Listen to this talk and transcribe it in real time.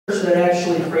that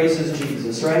actually praises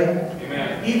Jesus, right?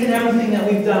 Amen. Even everything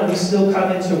that we've done, we still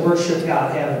come in to worship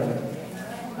God, haven't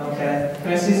we? Okay?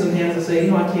 Can I see some hands that say,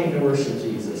 you know, I came to worship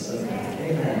Jesus?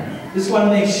 Okay. Amen. Just want to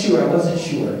make sure. I wasn't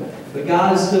sure. But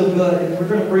God is still good, and we're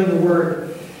going to bring the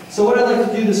Word. So what I'd like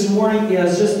to do this morning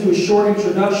is just do a short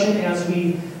introduction as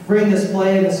we bring this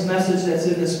play and this message that's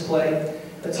in this play.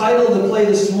 The title of the play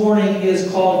this morning is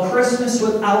called Christmas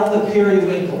Without the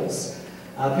Periwinkles.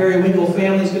 Periwinkle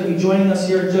family is going to be joining us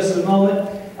here in just a moment.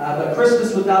 But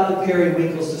Christmas Without the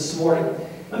Periwinkles this morning.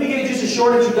 Let me give you just a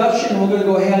short introduction, and we're going to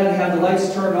go ahead and have the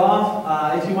lights turned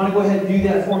off. If you want to go ahead and do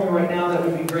that for me right now, that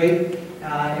would be great.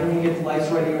 And we can get the lights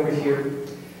ready over here.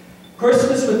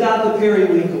 Christmas Without the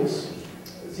Periwinkles.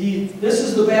 See, this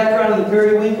is the background of the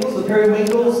Periwinkles. The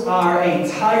Periwinkles are a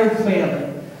tired family.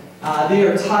 They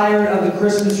are tired of the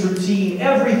Christmas routine.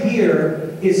 Every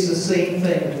year, it's the same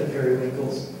thing with the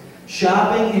Periwinkles.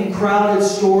 Shopping in crowded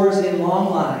stores in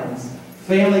long lines.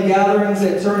 Family gatherings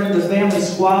that turn into family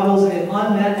squabbles and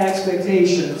unmet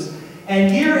expectations.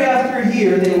 And year after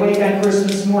year, they wake on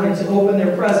Christmas morning to open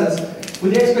their presents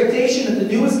with the expectation that the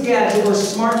newest gadget or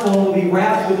smartphone will be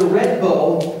wrapped with a red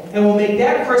bow and will make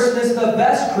that Christmas the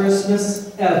best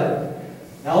Christmas ever.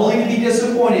 Now, only to be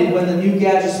disappointed when the new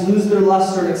gadgets lose their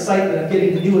luster and excitement of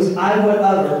getting the newest iWhat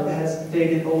other has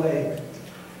faded away.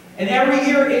 And every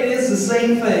year it is the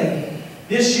same thing.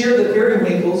 This year the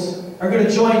Periwinkles are going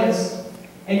to join us.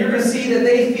 And you're going to see that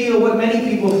they feel what many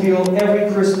people feel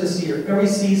every Christmas year, every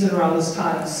season around this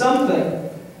time. Something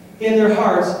in their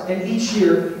hearts, and each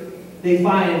year they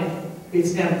find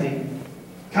it's empty.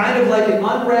 Kind of like an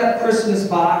unwrapped Christmas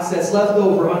box that's left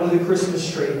over under the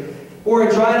Christmas tree. Or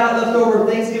a dried out leftover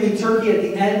Thanksgiving turkey at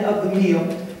the end of the meal.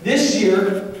 This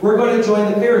year, we're going to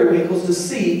join the Periwinkles to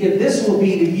see if this will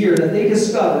be the year that they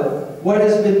discover what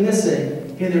has been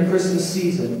missing in their Christmas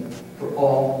season for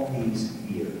all these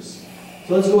years.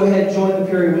 So let's go ahead and join the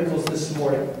Periwinkles this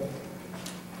morning.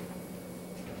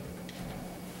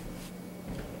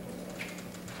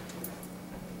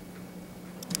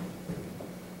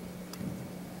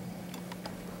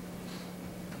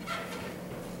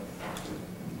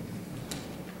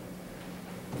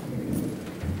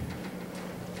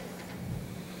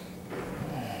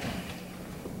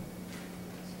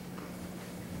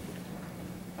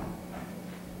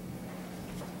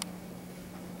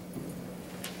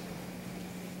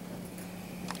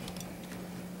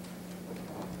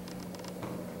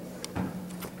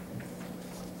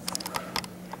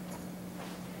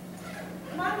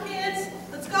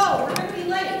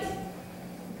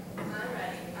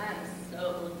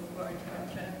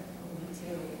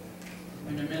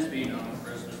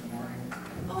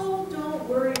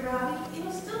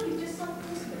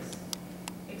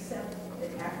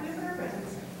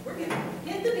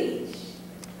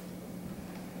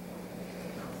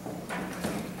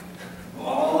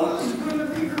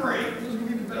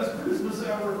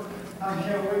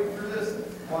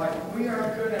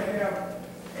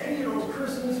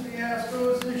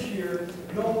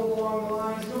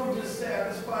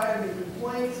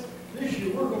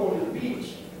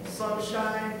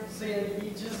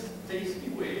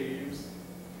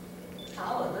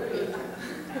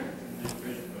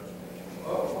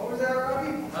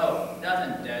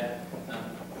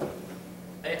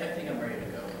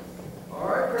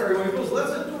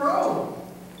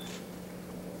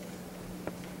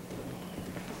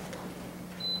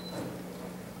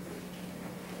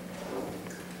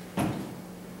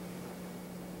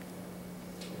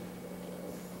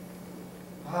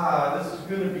 This is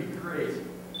going to be great.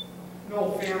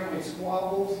 No family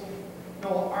squabbles,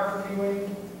 no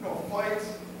arguing, no fights.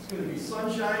 It's going to be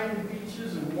sunshine and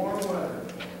beaches and warm weather.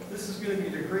 This is going to be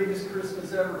the greatest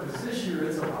Christmas ever because this year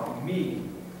it's about me.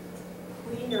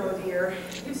 We know, dear.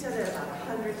 You've said it about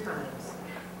 100 times.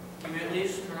 Can you at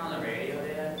least turn on the radio,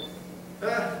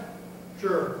 Dad?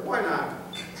 Sure. Why not?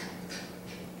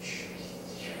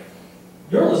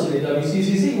 You're listening to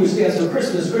WCCC, which stands for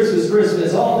Christmas, Christmas,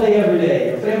 Christmas, all day, every day.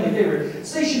 Your family favorite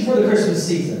station for the Christmas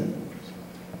season.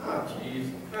 Oh,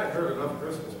 jeez. I've heard enough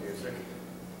Christmas music.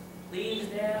 Please,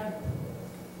 Dad?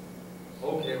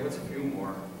 Okay, what's a few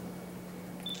more?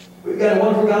 We've got a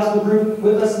wonderful gospel group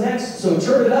with us next, so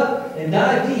turn it up and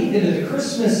dive deep into the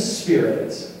Christmas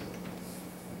spirit.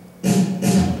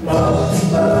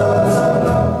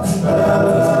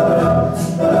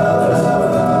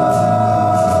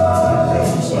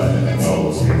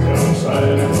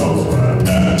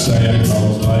 Santa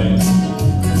Claus Lane.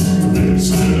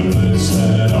 Listen,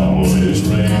 listen, always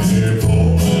reindeer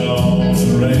pulling on the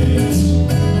reins.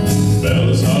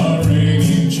 Bells are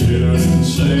ringing, children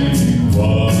singing,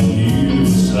 what a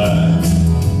hillside.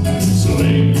 So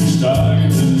hang your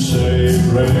stockings and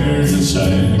prayer,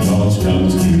 Santa Claus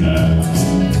comes tonight.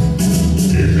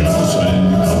 Here comes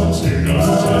Santa Claus, here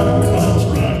comes Santa Claus,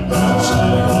 right down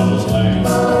Santa Claus Lane.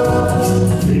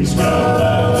 He's got a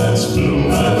light that's blue,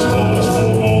 that's boys for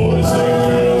boys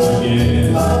and girls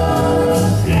again.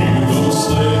 Here goes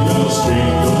sleigh, goes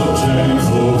street, goes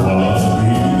jangle, what a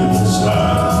beautiful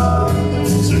sight.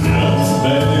 So get up in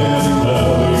bed and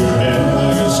cover your head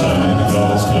like a Santa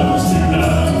Claus comes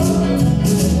tonight.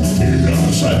 Here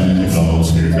comes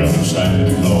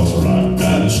Santa Claus, right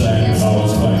down Santa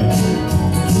Claus Lane.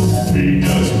 He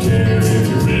doesn't care if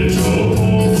you're rich or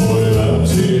poor, boy,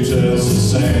 loves you just the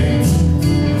same.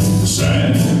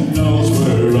 Santa knows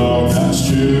we're all God's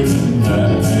children, that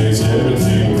makes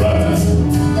everything right.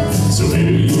 So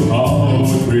here you all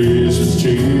with Christmas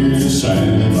cheer,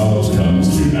 Santa Claus comes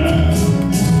tonight.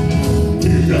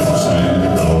 Here comes Santa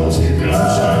Claus, right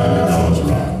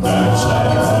down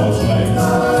Santa Claus Lane.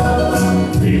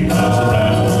 He comes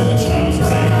around when the chimes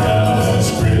ring out, it's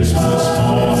Christmas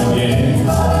morn again.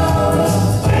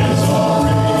 Bells are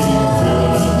ringing,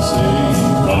 children singing,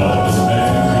 all is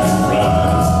merry and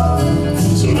bright.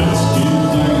 So let's give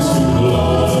thanks to the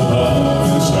Lord above,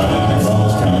 and Santa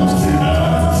Claus comes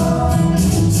tonight.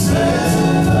 Santa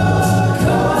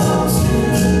comes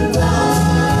tonight.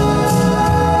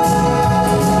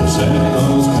 Santa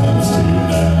Claus comes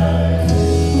tonight.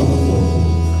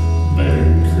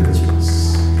 Merry Christmas.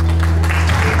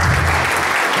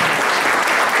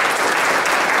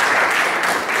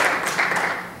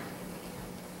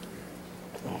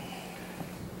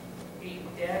 Hey,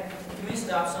 Dad, can we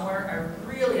stop somewhere? I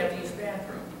really have to use the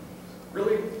bathroom.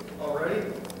 Really? Already?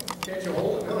 Can't you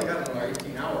hold it? We only got another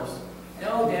 18 hours.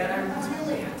 No, Dad, I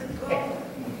really have to go.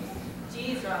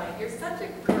 Geez, Ronnie, you're such a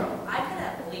girl. I could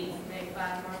at least make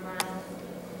 5 more miles.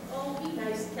 Oh, be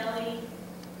nice, Kelly.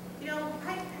 You know, I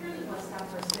really want to stop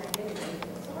for a snack anyway.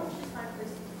 So why don't you just find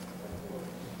this cool?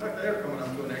 Look, they're coming up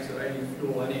to an exit. I need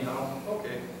fuel anyhow.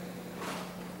 Okay.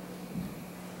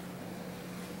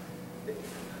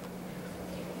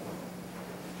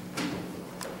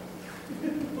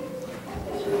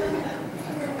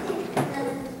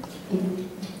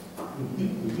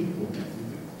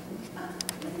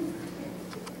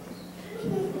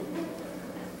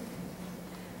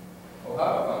 Oh,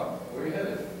 how? Where are you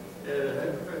headed?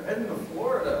 Heading to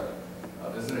Florida.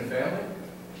 Visiting family?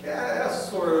 Yeah,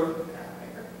 sort of.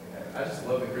 I just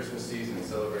love the Christmas season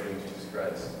celebrating Jesus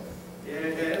Christ. Yeah,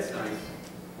 it's nice.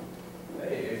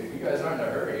 Hey, if you guys aren't in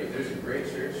a hurry, there's a great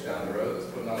church down the road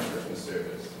that's putting on a Christmas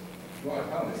service. If you want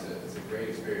to come, it's a great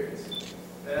experience.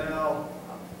 Well,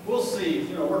 we'll see.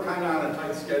 You know, we're kind of on a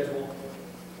tight schedule.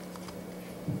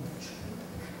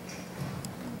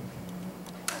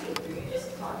 Hey, do you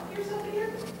just talk to yourself in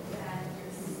here? Yeah,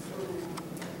 you're so...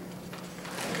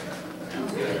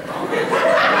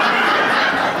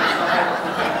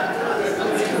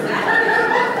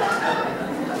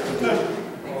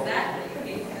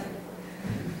 Exactly.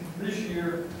 This year,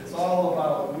 it's all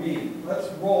about me. Let's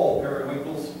roll,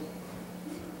 Periwinkles.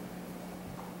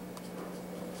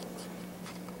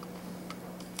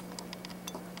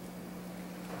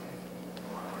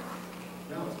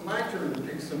 Now it's my turn to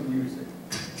pick some music.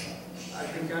 I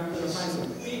think I'm going to find some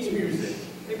beach music.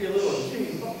 Maybe a little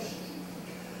Jimmy Buffett.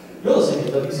 You're listening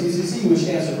to WCCC, which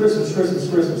stands for Christmas, Christmas,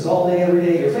 Christmas, all day, every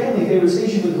day. Your family favorite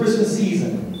station for the Christmas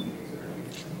season.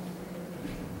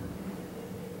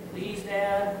 Please,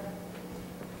 Dad.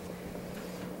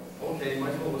 Okay, might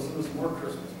as well listen to some more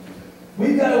Christmas music.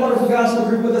 We've got a wonderful gospel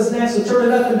group with us next, so turn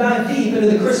it up and dive deep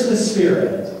into the Christmas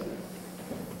spirit.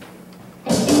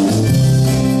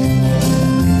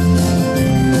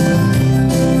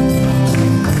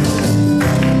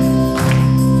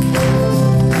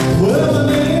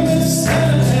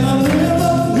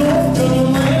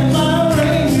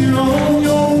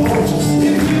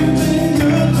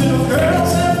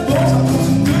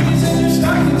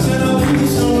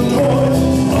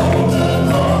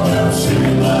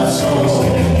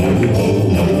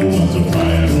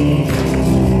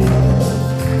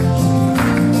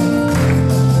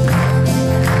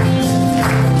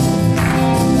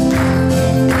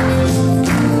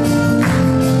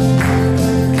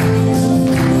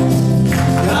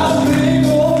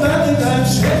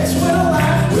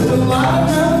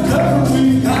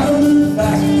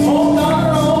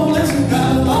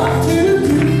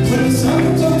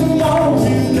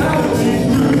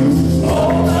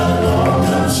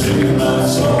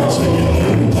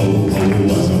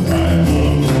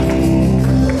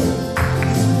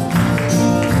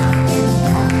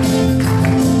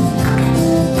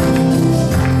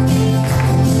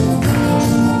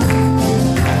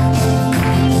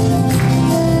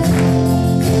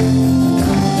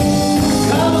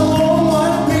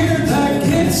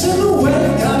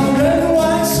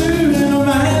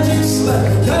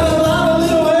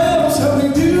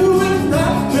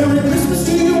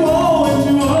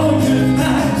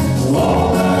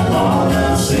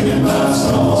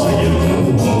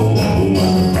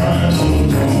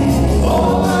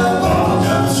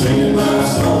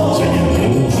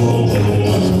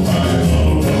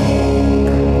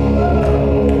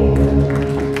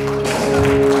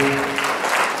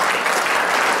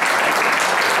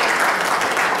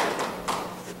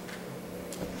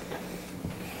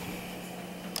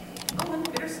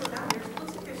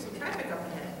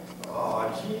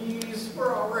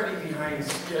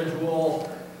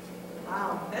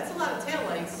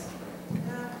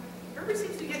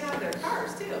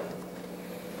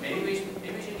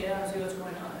 and see what's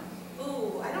going on.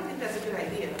 Ooh, I don't think that's a good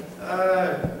idea.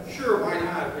 Sure, why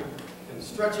not? We can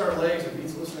stretch our legs and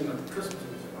beats listening to Christmas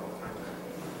music all the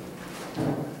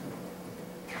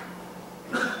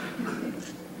time.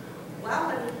 Well,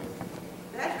 and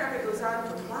that traffic goes on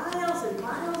for miles and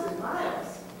miles and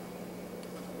miles.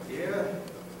 Yeah,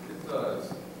 it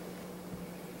does.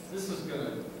 This is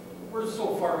we're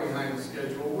so far behind the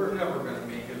schedule, we're never gonna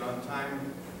make it on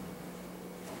time.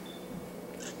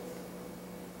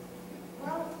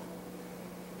 Well,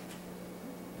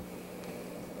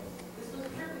 this was a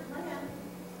perfect plan.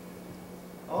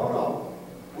 Oh no,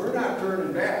 we're not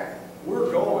turning back.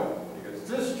 We're going, because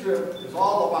this trip is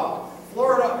all about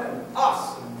Florida and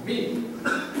us and me.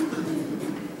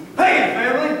 Hey,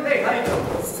 family! Hey, how you doing?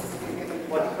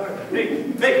 What?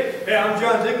 Hey, I'm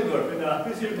John Dickeldorf, and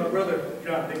this is my brother,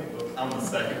 John Dickeldorf. I'm the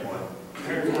second one.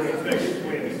 Here's one of the biggest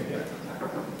twins.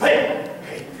 Hey!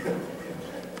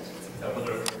 Double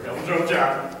joke,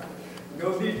 John. No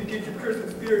need to get your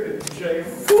Christmas spirit in, Jay.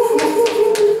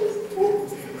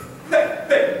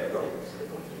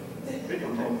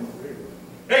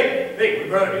 Hey, we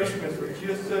brought instruments for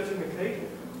just such an occasion.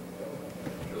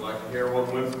 Would you like to hear one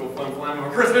whimsical fun flam of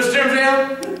a Christmas Jim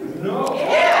Jam? No.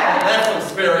 Yeah! That's some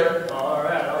spirit. All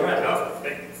right. Oh,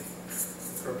 hey.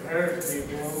 Prepare to be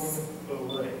blown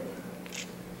away.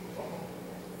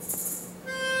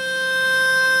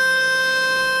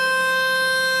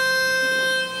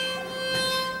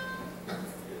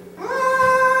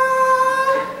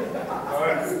 All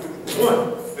right. 1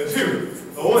 and 2.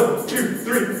 1, 2,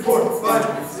 3, 4,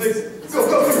 5, 6. Go,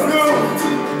 go, go, go!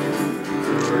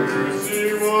 You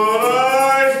see what I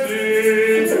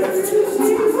see? Send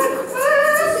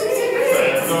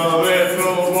the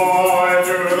little boy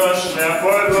to the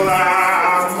shepherd's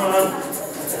lamb.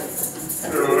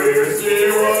 Do you see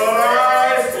what I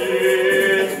see?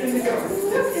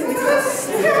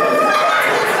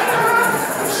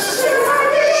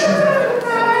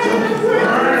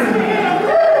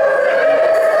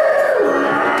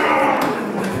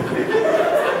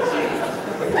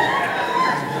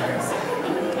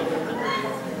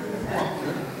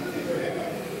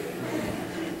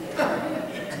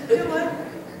 You know what?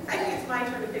 I think it's my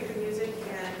turn to pick the music,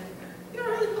 and I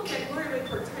really hope that Gloryway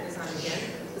Quartet is on again,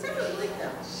 because I really like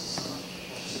them.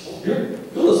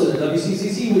 You're listening to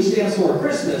WCCC, which stands for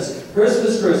Christmas,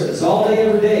 Christmas, Christmas, all day,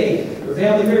 every day, your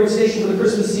family favorite station for the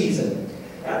Christmas season.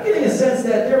 I'm getting a sense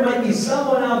that there might be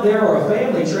someone out there or a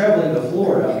family traveling to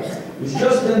Florida who's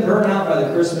just been burnt out by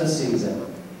the Christmas season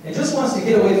and just wants to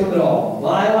get away from it all.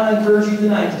 Well, I want to encourage you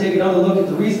tonight to take another look at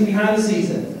the reason behind the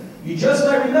season. You just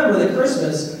might remember that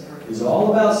Christmas is all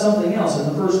about something else in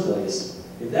the first place.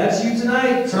 If that's you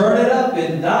tonight, turn it up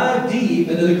and dive deep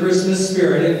into the Christmas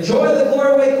spirit. Enjoy the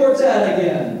Gloryway Quartet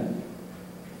again.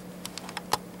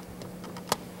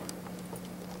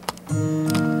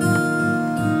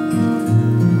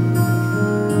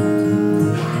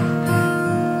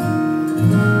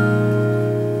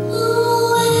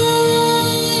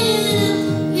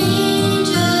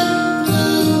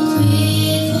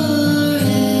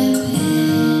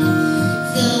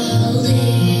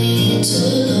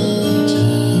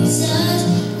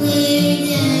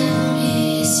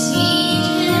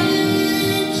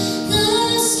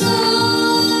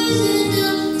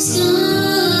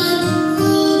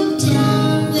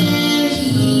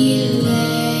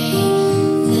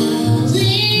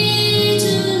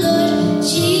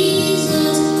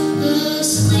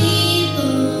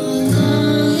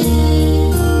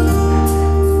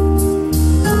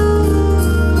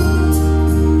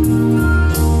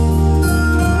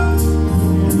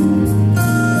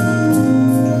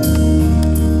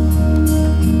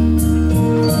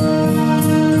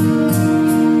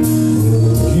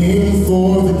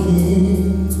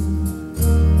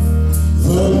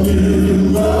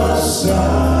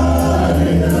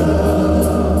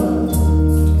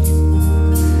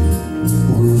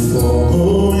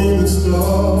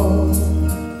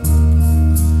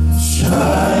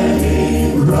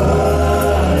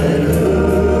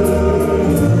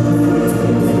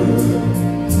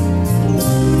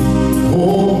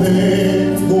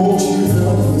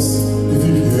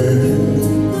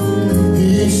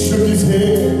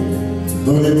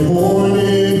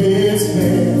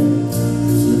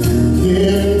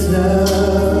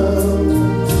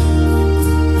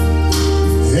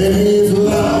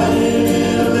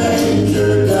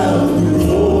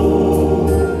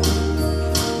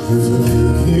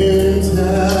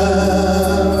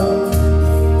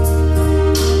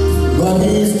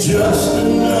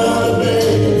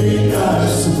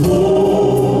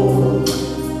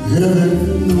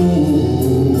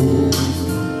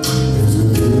 There's a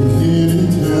new kid in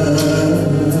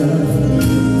town.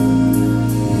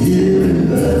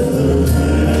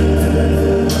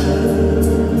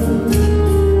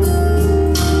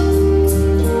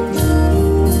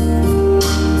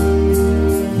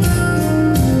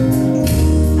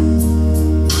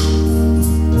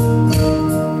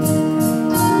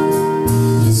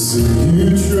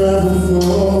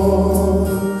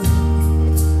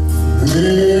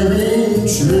 bearing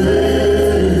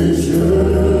treasures.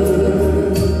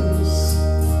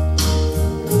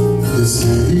 The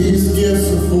city's gifts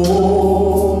are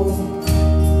for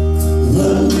the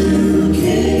new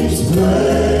king's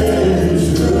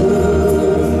pleasure.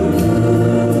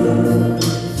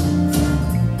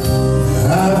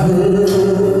 I've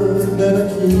heard that a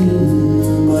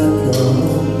king might come,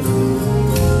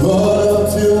 but up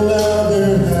till now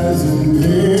there hasn't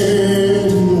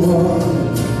been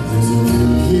one. There's a new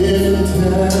kid in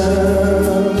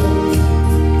town,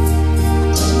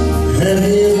 and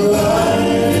he's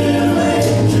lying in a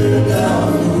manger down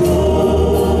the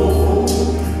road.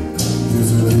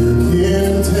 There's a new kid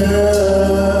in town,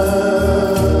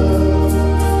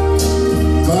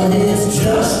 but he's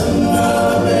just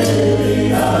another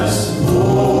baby, I suppose.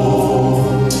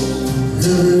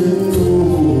 Heaven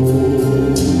knows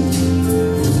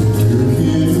there's a new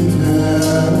kid in town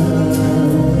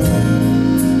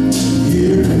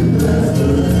here in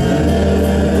Bethlehem.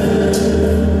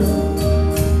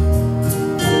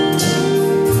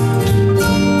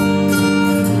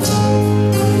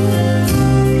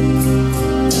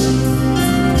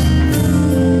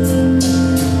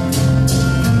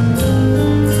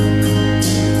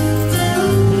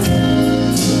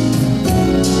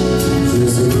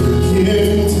 There's a new kid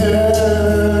in town,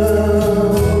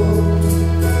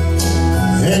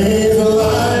 and he's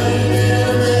lying in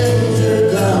a manger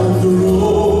down the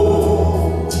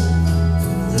road.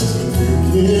 There's a new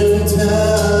kid in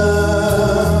town,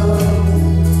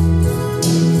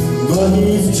 but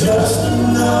he's just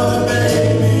another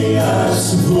baby, I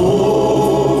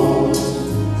suppose.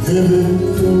 Heaven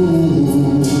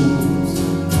knows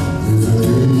there's a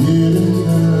new kid in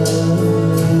town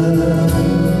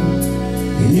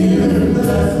here in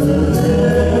Bethlehem.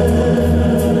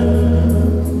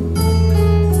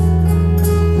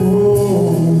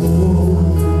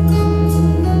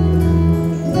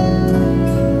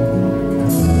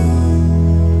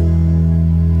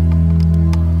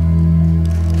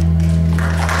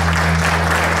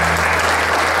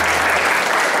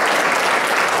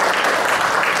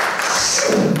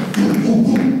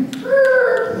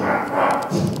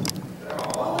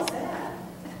 What was that?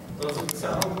 Doesn't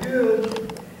sound good.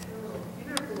 You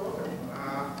better pull over.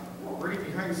 Already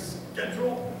behind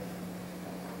schedule.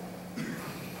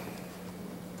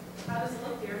 How does it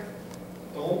look, dear?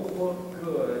 Don't look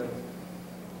good.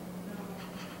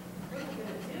 What are you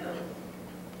gonna do?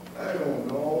 I don't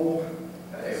know.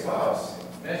 Hey, boss.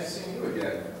 Nice to see you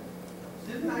again.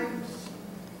 Didn't I?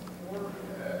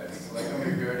 It's like I'm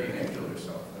your guardian angel or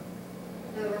something.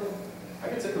 I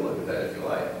can take a look at that if you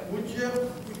like. Would you?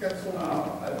 We got so many.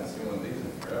 Wow, I haven't seen one of these in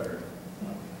forever.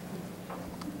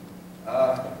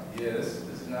 Yeah, this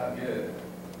is not good.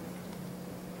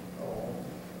 Oh.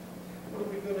 What are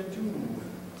we gonna do?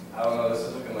 I don't know, this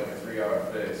is looking like a 3-hour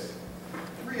fix.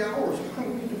 3 hours? What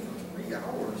do we do for 3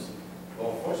 hours?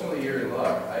 Well, fortunately, you're in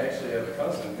luck. I actually have a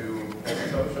cousin who has a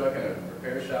tow truck and a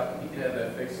repair shop, and he can have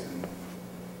that fixed in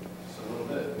just a little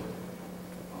bit.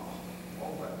 Oh,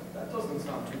 that doesn't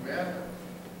sound too bad.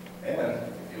 And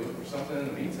if you look for something in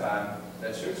the meantime,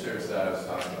 that church service that I was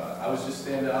talking about, I was just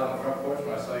standing out on the front porch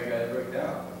when I saw you guys break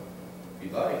down. If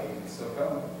you'd like, you can still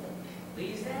come.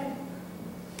 Please, Dad?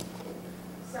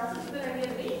 Sounds like a good idea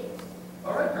to me.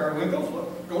 All right, Periwinkles,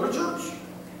 let's go to church.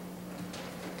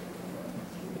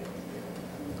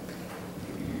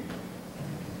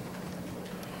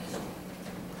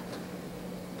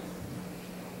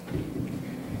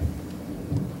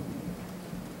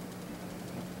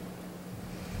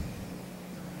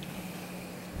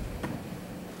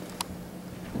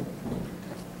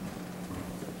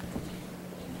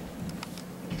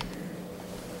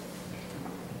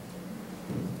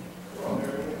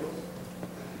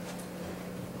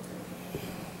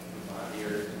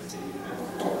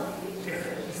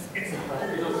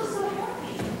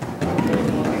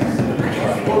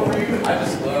 I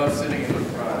just love sitting in the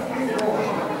front.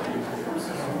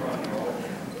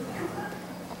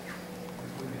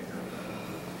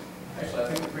 Actually, I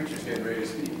think the preacher's getting ready to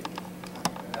speak.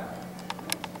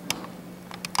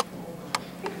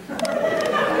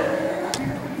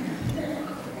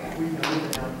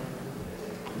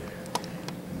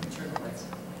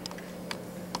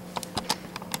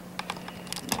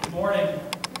 Good morning.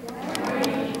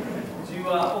 As you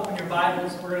open your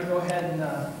Bibles, we're going to go ahead and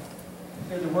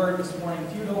hear the word this morning.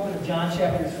 If you would open to John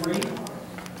chapter 3,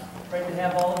 great to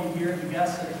have all of you here, the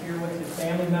guests that are here with your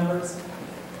family members,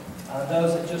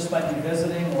 those that just might be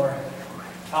visiting or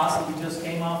possibly just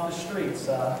came off the streets.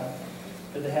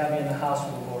 Good to have you in the house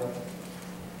of the Lord.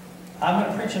 I'm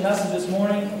going to preach a message this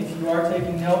morning. If you are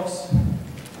taking notes,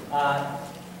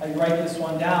 you write this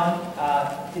one down,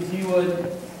 if you would,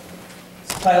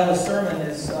 the title of the sermon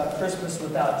is Christmas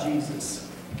Without Jesus.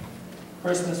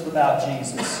 Christmas Without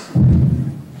Jesus.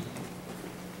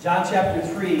 John chapter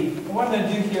 3. And what I'm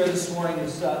going to do here this morning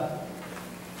is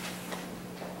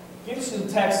give you some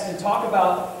text and talk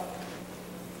about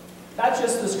not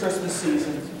just this Christmas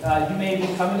season. You may be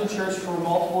coming to church for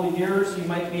multiple years. You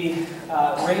might be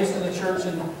raised in the church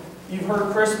and you've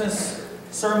heard Christmas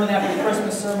sermon after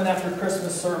Christmas sermon after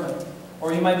Christmas sermon.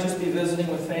 Or you might just be visiting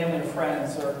with family or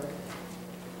friends.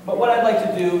 But what I'd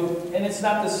like to do, and it's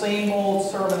not the same old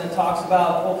sermon that talks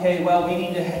about, okay, well, we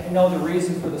need to know the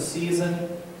reason for the season.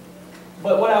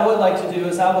 But what I would like to do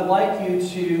is I would like you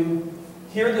to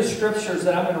hear the scriptures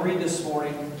that I'm going to read this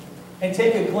morning and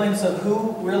take a glimpse of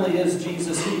who really is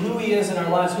Jesus, who He is in our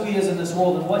lives, who He is in this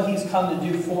world, and what He's come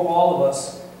to do for all of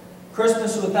us.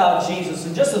 Christmas without Jesus.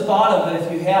 And just a thought of it,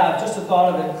 if you have, just a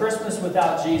thought of it, Christmas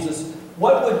without Jesus.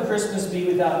 What would Christmas be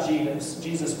without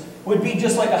Jesus? Would be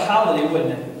just like a holiday,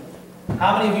 wouldn't it?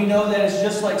 How many of you know that it's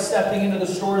just like stepping into the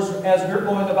stores as we're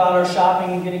going about our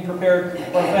shopping and getting prepared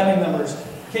for our family members?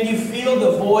 Can you feel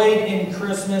the void in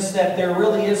Christmas that there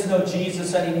really is no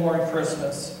Jesus anymore in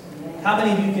Christmas? How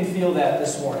many of you can feel that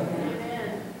this morning?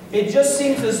 It just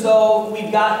seems as though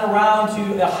we've gotten around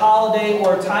to a holiday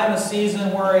or a time of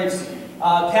season where it's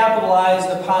capitalized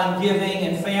upon giving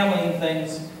and family and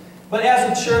things. But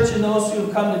as a church and those who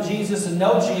have come to Jesus and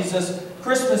know Jesus,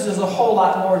 Christmas is a whole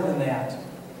lot more than that.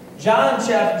 John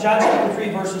chapter 3,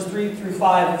 verses 3 through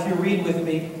 5, if you read with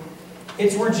me,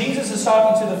 it's where Jesus is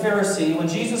talking to the Pharisee. When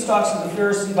Jesus talks to the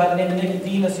Pharisee by the name of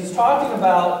Nicodemus, He's talking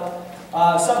about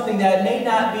something that may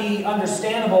not be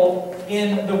understandable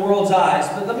in the world's eyes.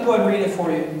 But let me go ahead and read it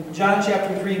for you. John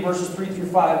chapter 3, verses 3 through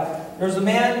 5. There's a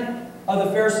man of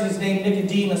the Pharisees named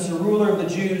Nicodemus, a ruler of the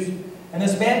Jews. And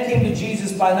this man came to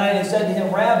Jesus by night and said to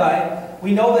Him, Rabbi,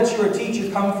 we know that you're a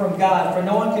teacher come from God, for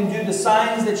no one can do the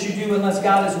signs that you do unless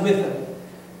God is with him.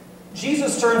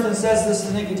 Jesus turns and says this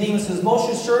to Nicodemus, says,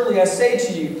 Most assuredly I say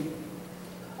to you,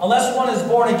 unless one is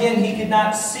born again, he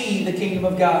cannot see the kingdom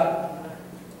of God.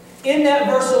 In that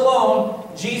verse alone,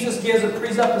 Jesus gives a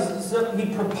presupposition,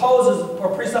 he proposes,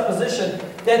 or presupposition,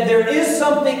 that there is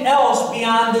something else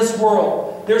beyond this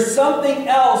world. There's something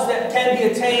else that can be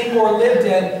attained or lived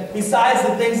in besides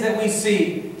the things that we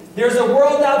see. There's a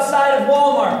world outside of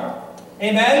Walmart.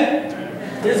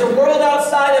 Amen? There's a world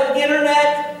outside of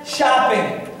internet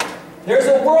shopping. There's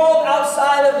a world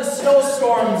outside of the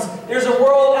snowstorms. There's a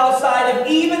world outside of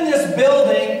even this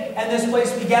building and this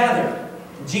place we gather.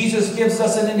 Jesus gives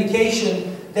us an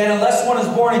indication that unless one is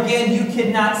born again, you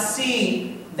cannot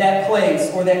see that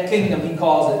place or that kingdom, he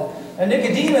calls it. And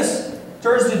Nicodemus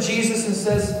turns to Jesus and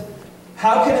says,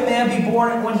 how can a man be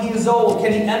born when he is old?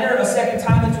 Can he enter a second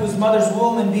time into his mother's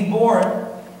womb and be born?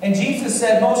 And Jesus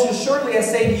said, Most assuredly I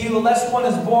say to you, unless one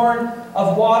is born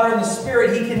of water and the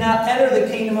Spirit, he cannot enter the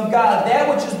kingdom of God. That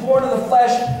which is born of the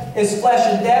flesh is flesh,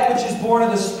 and that which is born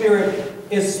of the Spirit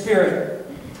is spirit.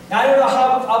 Now, I don't know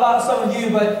how about some of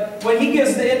you, but when he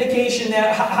gives the indication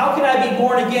that how can I be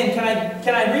born again?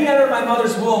 Can I re-enter my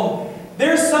mother's womb?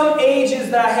 There's some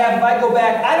ages that I have, if I go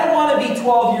back, I don't want to be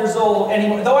 12 years old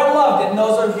anymore, though I loved it. And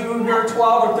those of you who are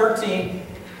 12 or 13,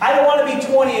 I don't want to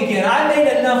be 20 again. I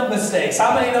made enough mistakes.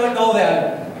 How many know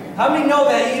that? How many know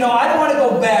that, I don't want to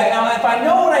go back. Now, if I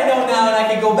know what I know now and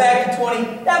I can go back to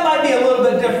 20, that might be a little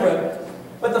bit different.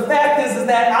 But the fact is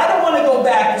that I don't want to go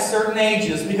back to certain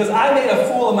ages because I made a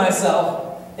fool of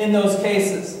myself in those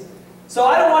cases. So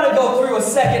I don't want to go through a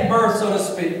second birth, so to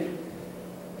speak.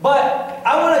 But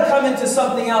I want to come into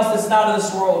something else that's not of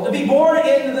this world. To be born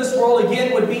into this world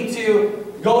again would be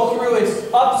to go through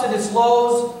its ups and its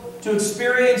lows, to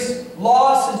experience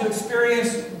loss and to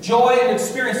experience joy and to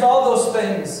experience all those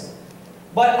things.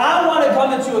 But I want to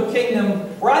come into a kingdom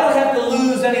where I don't have to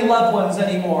lose any loved ones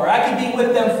anymore. I can be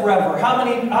with them forever. How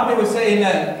many would say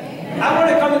amen? I want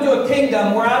to come into a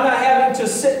kingdom where I'm not having to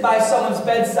sit by someone's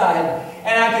bedside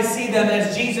and I can see them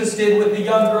as Jesus did with the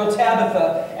young girl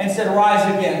Tabitha and said, rise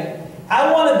again.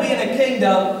 I want to be in a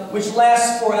kingdom which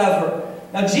lasts forever.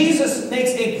 Now Jesus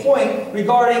makes a point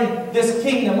regarding this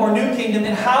kingdom or new kingdom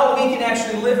and how we can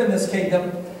actually live in this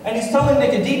kingdom. And he's telling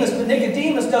Nicodemus, but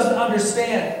Nicodemus doesn't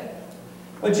understand.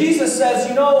 But Jesus says,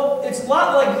 it's a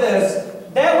lot like this.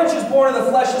 That which is born of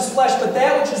the flesh is flesh, but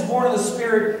that which is born of the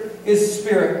Spirit is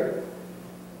spirit.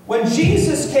 When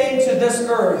Jesus came to this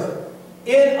earth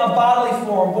in a bodily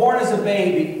form, born as a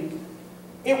baby,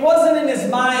 it wasn't in his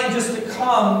mind just to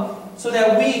come so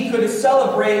that we could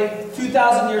celebrate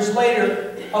 2,000 years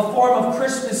later a form of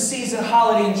Christmas season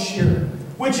holiday and cheer,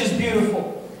 which is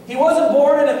beautiful. He wasn't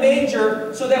born in a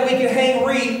manger so that we could hang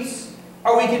wreaths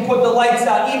or we can put the lights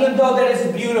out, even though that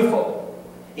is beautiful.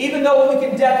 Even though we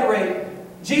can decorate.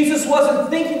 Jesus wasn't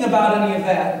thinking about any of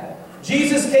that.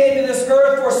 Jesus came to this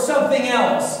earth for something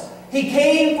else. He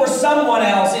came for someone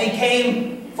else, and He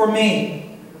came for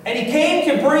me. And He came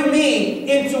to bring me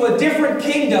into a different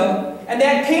kingdom, and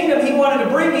that kingdom He wanted to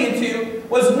bring me into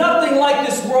was nothing like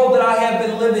this world that I have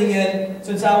been living in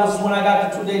since when I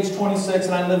got to age 26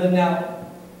 and I live in now.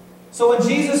 So when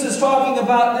Jesus is talking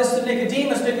about this to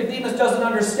Nicodemus, Nicodemus doesn't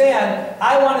understand.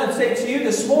 I wanted to say to you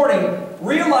this morning,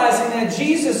 realizing that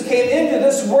Jesus came into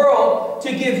this world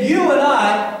to give you and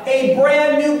I a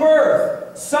brand new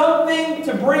birth. Something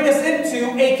to bring us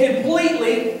into a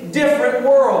completely different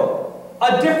world.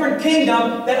 A different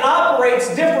kingdom that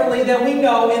operates differently than we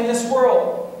know in this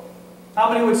world.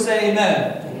 How many would say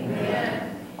amen?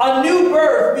 Amen. A new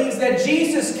birth means that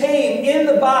Jesus came in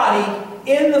the body,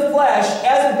 in the flesh,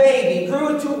 as a baby,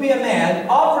 grew to be a man,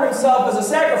 offered Himself as a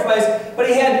sacrifice, but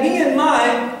He had me in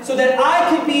mind so that I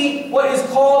could be what is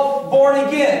called born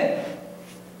again.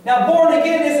 Now, born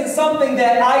again isn't something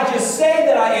that I just say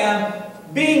that I am.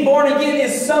 Being born again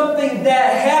is something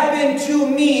that happened to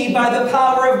me by the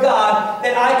power of God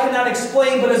that I cannot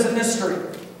explain, but is a mystery.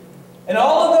 And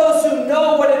all of those who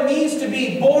know what it means to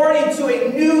be born into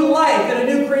a new life and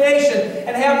a new creation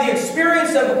and have the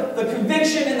experience of the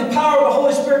conviction and the power of the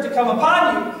Holy Spirit to come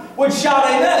upon you would shout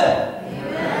amen.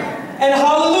 Amen. And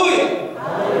hallelujah.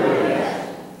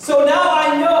 Hallelujah. So now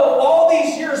I know all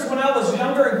these years when I was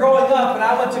younger and growing up and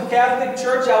I went to Catholic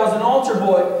church, I was an altar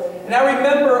boy. And I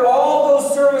remember all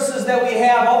those services that we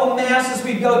have, all the masses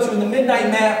we'd go to in the midnight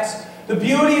mass. The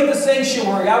beauty of the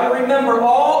sanctuary. I would remember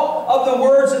all of the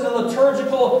words and the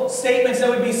liturgical statements that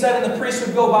would be said, and the priest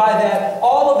would go by that.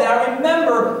 All of that. I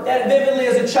remember that vividly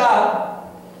as a child.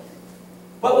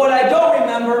 But what I don't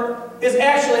remember is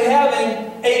actually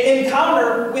having an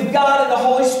encounter with God and the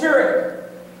Holy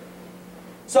Spirit.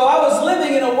 So I was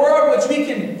living in a world which we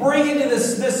can bring into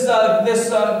this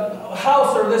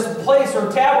house or this place or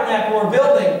tabernacle or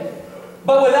building.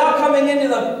 But without coming into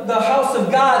the house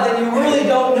of God, then you really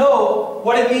don't know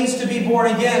what it means to be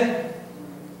born again.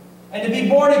 And to be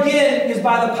born again is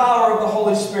by the power of the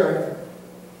Holy Spirit.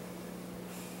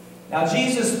 Now,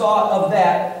 Jesus thought of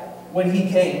that when He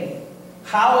came.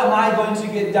 How am I going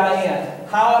to get Diane?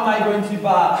 How am I going to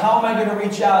Bob? How am I going to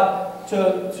reach out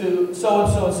to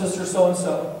so-and-so and sister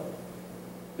so-and-so?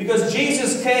 Because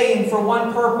Jesus came for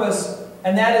one purpose,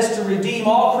 and that is to redeem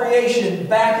all creation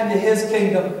back into His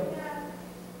kingdom,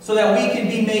 so that we can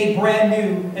be made brand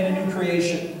new in a new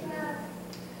creation.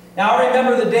 Now I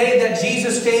remember the day that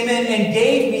Jesus came in and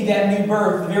gave me that new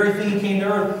birth, the very thing He came to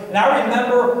earth. And I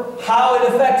remember how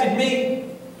it affected me.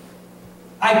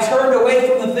 I turned away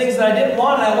from the things that I didn't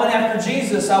want, and I went after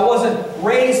Jesus. I wasn't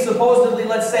raised, supposedly,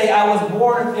 let's say I was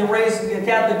born and raised in a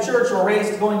Catholic church or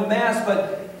raised going to Mass,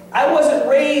 but I wasn't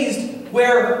raised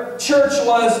where church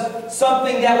was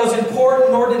something that was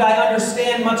important, nor did I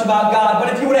understand much about God.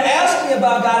 But if you would have asked me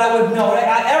about God, I would know.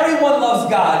 Everyone loves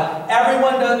God.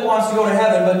 Everyone wants to go to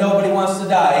heaven, but nobody wants to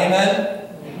die. Amen?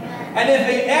 Amen. And if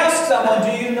you ask someone,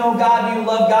 do you know God, do you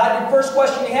love God? The first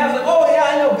question you have is like, oh yeah,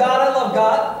 I know God, I love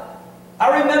God.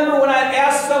 I remember when I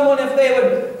asked someone if they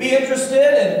would be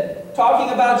interested in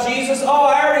talking about Jesus. Oh,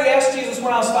 I already asked Jesus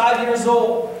when I was 5 years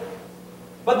old.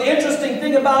 But the interesting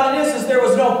thing about it is there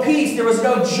was no peace, there was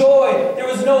no joy, there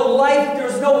was no life, there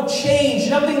was no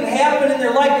change. Nothing that happened in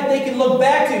their life that they can look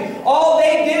back to. All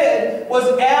they did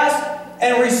was ask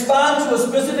and respond to a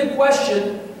specific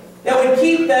question that would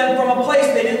keep them from a place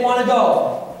they didn't want to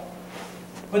go.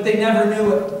 But they never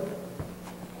knew it.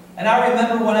 And I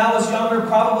remember when I was younger,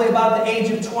 probably about the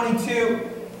age of 22,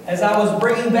 as I was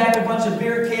bringing back a bunch of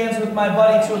beer cans with my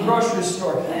buddy to a grocery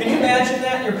store. Can you imagine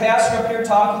that? Your pastor up here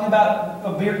talking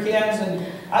about beer cans, and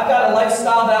I've got a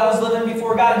lifestyle that I was living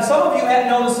before God. And some of you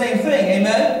know the same thing,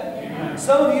 amen? Amen?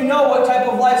 Some of you know what type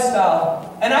of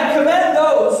lifestyle. And I commend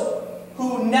those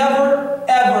who never,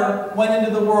 ever went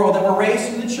into the world, that were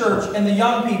raised in the church, and the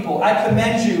young people. I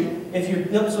commend you. If your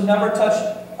lips will never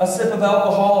touch a sip of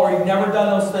alcohol, or you've never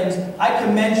done those things, I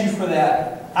commend you for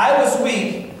that. I was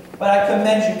weak, but I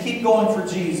commend you. Keep going for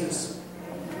Jesus.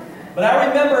 But I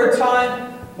remember a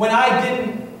time when I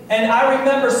didn't, and I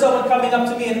remember someone coming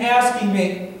up to me and asking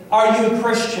me, are you a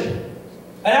Christian?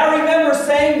 And I remember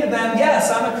saying to them, yes,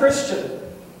 I'm a Christian.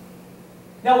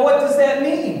 Now what does that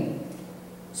mean?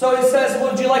 So he says,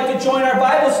 well, would you like to join our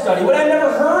Bible study? Well, I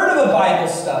never heard of a Bible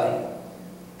study.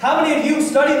 How many of you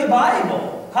study the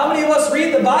Bible? How many of us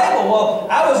read the Bible? Well,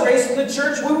 I was raised in the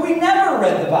church where we never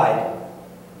read the Bible.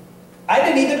 I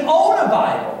didn't even own a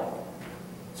Bible.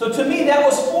 So to me, that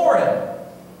was foreign.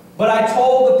 But I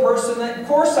told the person that, of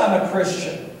course, I'm a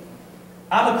Christian.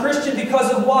 I'm a Christian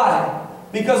because of why?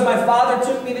 Because my father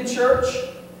took me to church?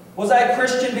 Was I a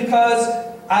Christian because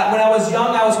when I was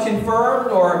young I was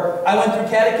confirmed or I went through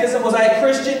catechism? Was I a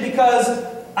Christian because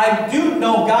I do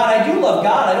know God, I do love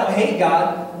God, I don't hate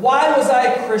God? Why was I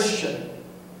a Christian?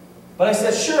 But I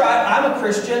said, sure, I'm a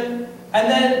Christian. And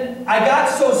then I got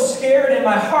so scared in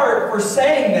my heart for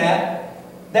saying that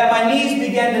my knees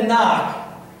began to knock.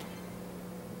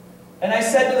 And I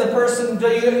said to the person,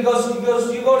 he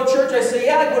goes, you go to church? I said,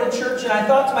 yeah, I go to church. And I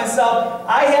thought to myself,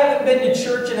 I haven't been to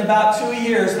church in about 2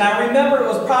 years. And I remember it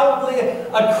was probably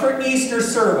a Easter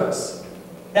service.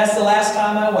 That's the last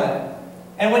time I went.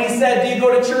 And when he said, do you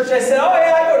go to church? I said, oh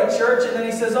yeah, I go to church. And then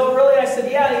he says, oh really? I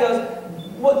said, yeah. And he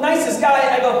goes, well, nicest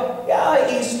guy. I go,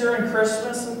 yeah, Easter and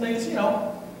Christmas and things, you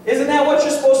know. Isn't that what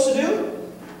you're supposed to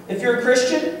do? If you're a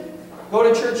Christian, go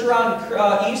to church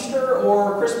around Easter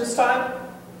or Christmas time.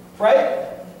 Right?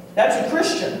 That's a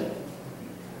Christian.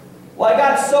 Well, I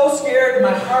got so scared and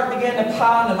my heart began to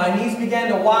pound and my knees began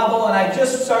to wobble and I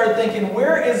just started thinking,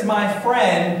 where is my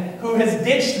friend who has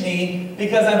ditched me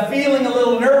because I'm feeling a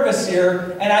little nervous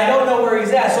here and I don't know where he's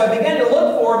at. So I began to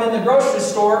look for him in the grocery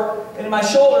store and in my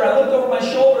shoulder. I looked over my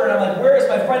shoulder and I'm like, where is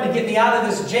my friend to get me out of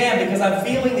this jam because I'm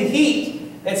feeling the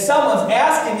heat that someone's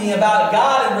asking me about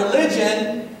God and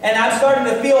religion. And I'm starting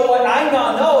to feel what I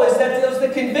now know is that it was the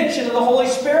conviction of the Holy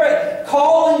Spirit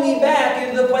calling me back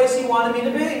into the place He wanted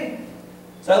me to be.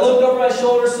 So I looked over my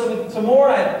shoulder some more.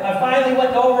 I finally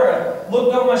went over,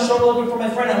 looked over my shoulder looking for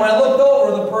my friend. And when I looked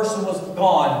over, the person was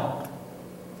gone.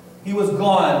 He was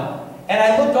gone. And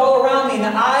I looked all around me and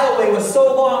the aisleway was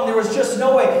so long there was just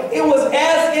no way. It was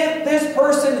as if this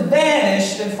person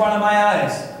vanished in front of my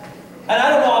eyes. And I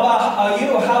don't know about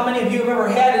you, how many of you have ever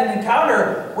had an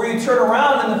encounter where you turn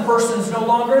around and the person's no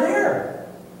longer there.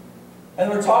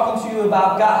 And they're talking to you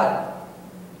about God.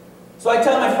 So I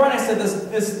tell my friend, I said,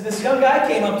 this young guy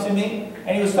came up to me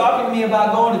and he was talking to me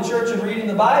about going to church and reading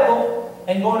the Bible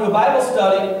and going to a Bible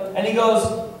study. And he goes,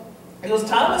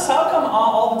 Thomas, how come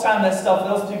all the time that stuff,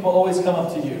 those people always come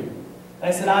up to you? And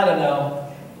I said, I don't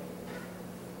know.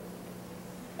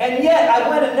 And yet I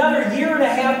went another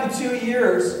 1.5 to 2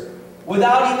 years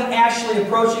without even actually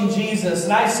approaching Jesus.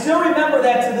 And I still remember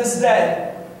that to this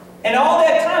day. And all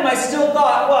that time I still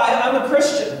thought, well, I'm a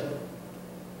Christian.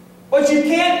 But you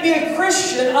can't be a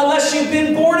Christian unless you've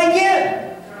been born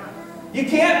again. You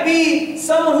can't be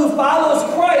someone who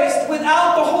follows Christ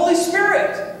without the Holy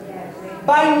Spirit.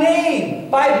 By name,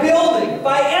 by building,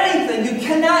 by anything. You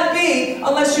cannot be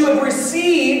unless you have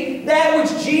received that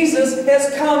which Jesus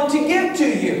has come to give to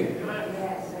you.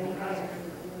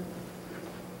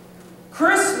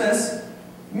 Christmas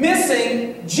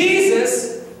missing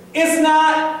Jesus is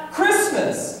not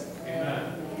Christmas.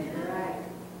 Amen.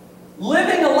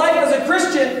 Living a life as a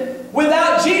Christian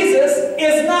without Jesus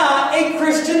is not a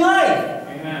Christian life.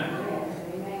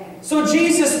 Amen. So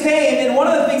Jesus came, and one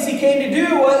of the things He came to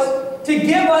do was to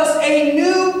give us a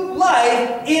new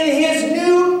life in His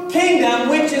new kingdom,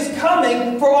 which is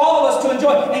coming for all of us to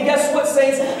enjoy. And guess what,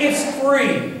 saints? It's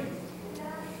free.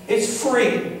 It's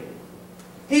free.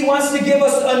 He wants to give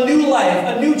us a new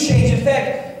life, a new change. In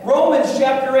fact, Romans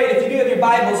chapter 8, if you do have your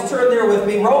Bibles, turn there with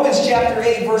me. Romans chapter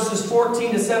 8, verses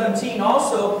 14 to 17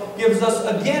 also gives us,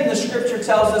 again, the Scripture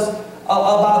tells us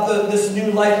about this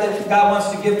new life that God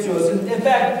wants to give to us. In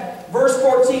fact, verse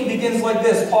 14 begins like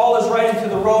this. Paul is writing to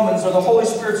the Romans, or the Holy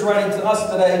Spirit's writing to us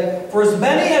today. For as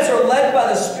many as are led by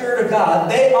the Spirit of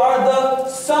God, they are the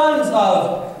sons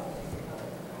of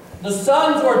the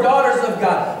sons or daughters of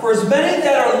God. For as many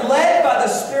that are led by the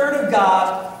Spirit of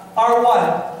God are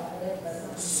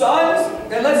what? Sons,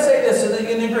 and let's say this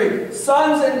in the Greek.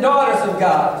 Sons and daughters of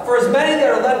God. For as many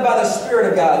that are led by the Spirit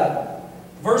of God.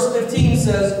 Verse 15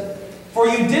 says, for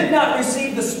you did not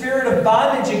receive the spirit of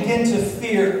bondage again to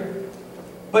fear,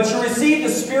 but you received the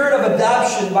Spirit of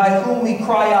adoption by whom we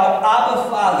cry out, Abba,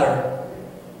 Father.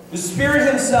 The Spirit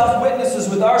Himself witnesses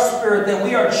with our spirit that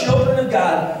we are children of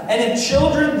God, and if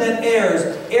children, then heirs,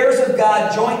 heirs of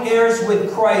God, joint heirs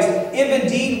with Christ, if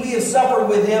indeed we have suffered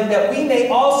with Him, that we may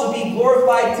also be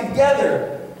glorified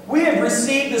together. We have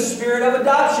received the Spirit of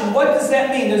adoption. What does that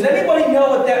mean? Does anybody know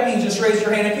what that means? Just raise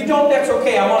your hand. If you don't, that's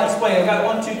okay. I want to explain. I've got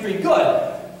 1, 2, 3.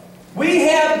 Good. We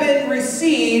have been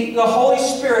received the Holy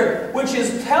Spirit, which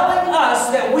is telling us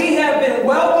that we have been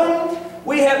welcomed.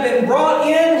 We have been brought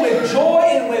in with joy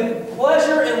and with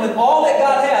pleasure and with all that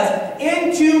God has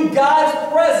into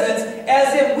God's presence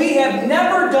as if we have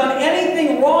never done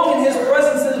anything wrong in His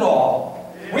presence at all.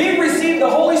 We've received the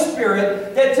Holy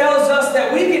Spirit that tells us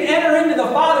that we can enter into the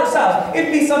Father's house.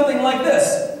 It'd be something like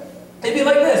this. It'd be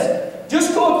like this.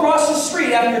 Just go across the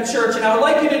street after church, and I would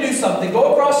like you to do something.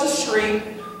 Go across the street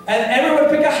And everyone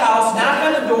pick a house, knock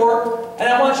on the door, and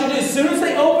I want you to, as soon as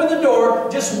they open the door,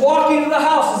 just walk into the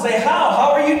house and say,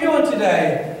 how are you doing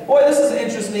today? Boy, this is an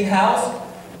interesting house.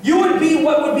 You would be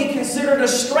what would be considered a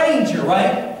stranger,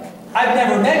 right? I've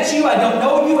never met you, I don't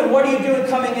know you, and what are you doing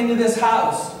coming into this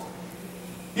house?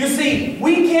 You see,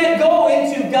 we can't go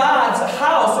into God's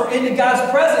house or into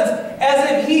God's presence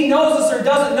as if He knows us or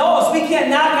doesn't know us. We can't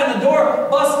knock on the door,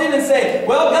 bust in and say,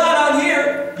 well, God, I'm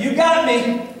here. You got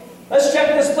me. Let's check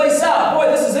this place out.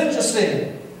 Boy, this is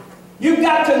interesting. You've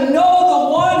got to know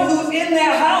the one who's in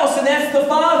that house, and that's the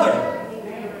Father.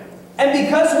 And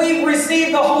because we've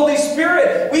received the Holy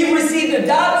Spirit, we've received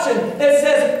adoption that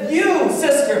says, you,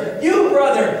 sister, you,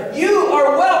 brother, you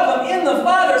are welcome in the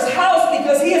Father's house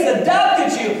because He has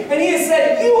adopted you. And He has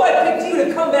said, I picked you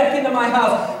to come back into my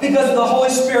house because of the Holy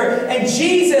Spirit. And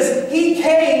Jesus, He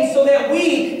came so that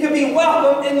we could be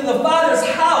welcomed into the Father's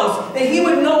house, that He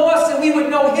would know us and we would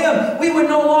know Him. We would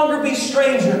no longer be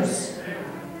strangers.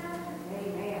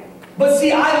 But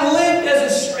see, I lived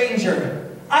as a stranger.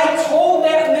 I told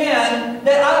that man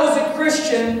that I was a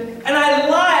Christian, and I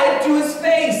lied to his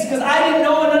face because I didn't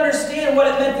know and understand what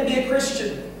it meant to be a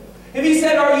Christian. If he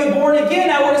said, are you born again?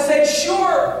 I would have said,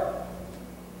 sure.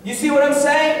 You see what I'm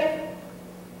saying?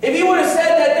 If he would have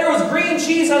said that there was green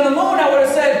cheese on the moon, I would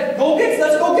have said,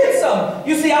 let's go get some.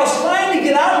 You see, I was trying to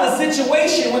get out of the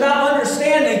situation without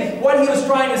understanding what he was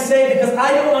trying to say because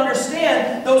I don't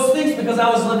understand those things because I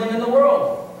was living in the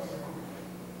world.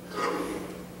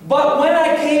 But when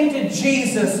I came to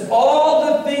Jesus, all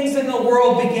the things in the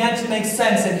world began to make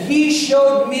sense. And He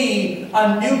showed me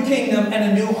a new kingdom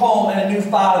and a new home and a new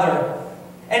Father.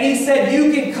 And He said,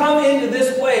 you can come into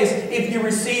this place if you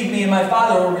receive me, and my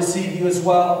Father will receive you as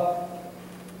well.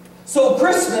 So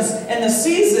Christmas and the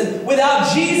season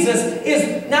without Jesus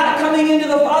is not coming into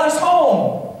the Father's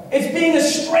home. It's being a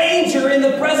stranger in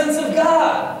the presence of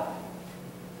God.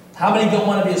 How many don't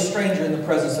want to be a stranger in the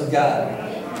presence of God?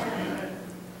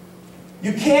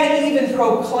 You can't even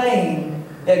proclaim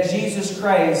that Jesus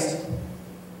Christ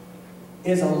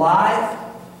is alive,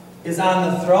 is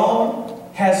on the throne,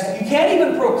 you can't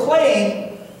even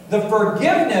proclaim the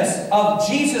forgiveness of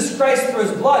Jesus Christ through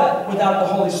His blood without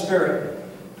the Holy Spirit.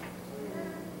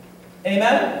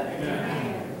 Amen?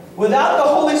 Amen. Without the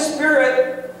Holy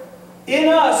Spirit in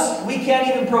us, we can't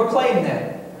even proclaim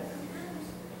that.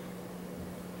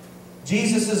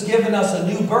 Jesus has given us a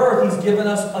new birth. He's given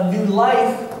us a new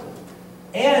life.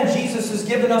 And Jesus has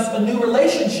given us a new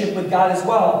relationship with God as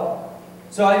well.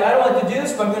 So I don't like to do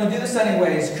this, but I'm going to do this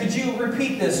anyways. Could you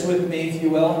repeat this with me, if you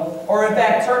will? Or in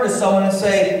fact, turn to someone and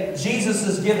say, Jesus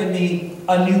has given me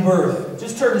a new birth.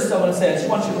 Just turn to someone and say, I just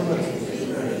want you to repeat.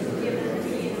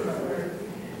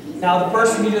 Now the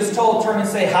person you just told, turn and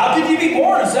say, how could you be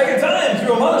born a second time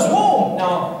through a mother's womb?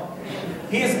 Now,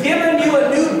 He has given you a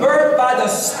new birth by the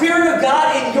Spirit of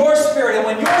God in your spirit. And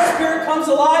when your spirit comes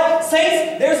alive,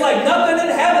 saints, there's like nothing in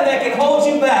heaven that can hold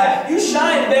you back. You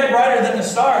shine brighter than the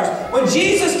stars. When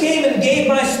Jesus came and gave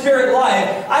my spirit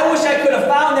life, I wish I could have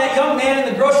found that young man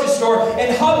in the grocery store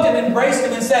and hugged him, embraced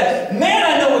him, and said, man,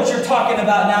 I know what you're talking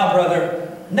about now, brother.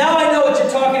 Now I know what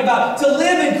you're talking about. To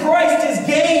live in Christ is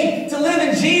gain. To live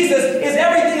in Jesus is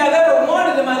everything I've ever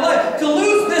wanted in my life. To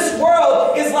lose this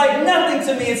world is like nothing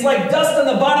to me. It's like dust on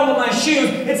the bottom of my shoes.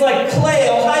 It's like clay,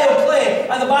 Ohio clay,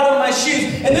 on the bottom of my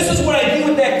shoes. And this is what I do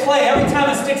with that clay every time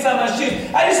it sticks on my shoes.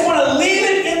 I just want to leave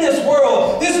it in this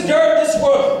world. This dirt, this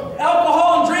world.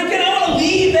 Alcohol and drinking, I want to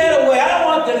leave that away. I don't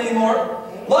want that anymore.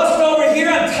 Lust over here,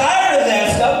 I'm tired of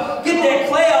that stuff. Get that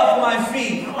clay off of my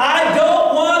feet. I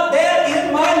don't want that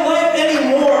in my life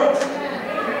anymore.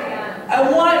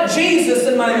 I want Jesus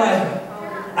in my life.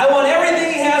 I want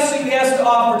everything He has to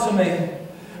offer to me.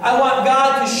 I want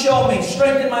God to show me,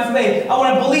 strengthen my faith. I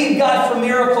want to believe God for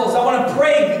miracles. I want to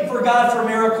pray for God for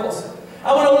miracles.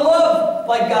 I want to love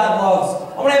like God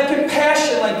loves. I want to have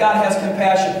compassion like God has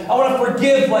compassion. I want to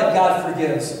forgive like God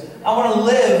forgives. I want to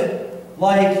live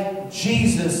like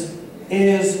Jesus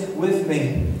is with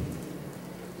me.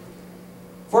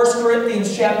 1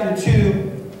 Corinthians chapter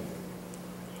 2,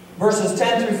 verses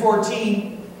 10 through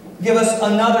 14, give us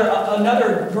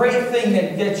another great thing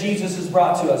that Jesus has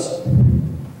brought to us.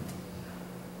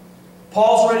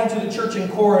 Paul's writing to the church in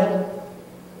Corinth,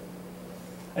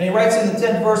 and he writes in the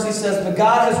 10th verse, he says, but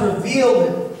God has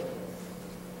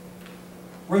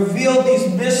revealed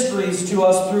these mysteries to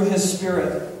us through His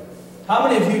Spirit. How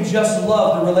many of you just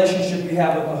love the relationship you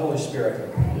have with the Holy Spirit?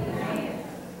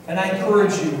 And I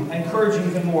encourage you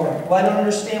even more. Well, I don't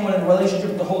understand what a relationship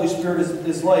with the Holy Spirit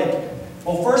is like.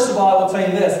 Well, first of all, I will tell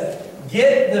you this.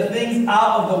 Get the things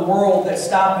out of the world that's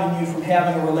stopping you from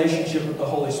having a relationship with the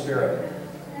Holy Spirit.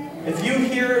 If you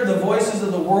hear the voices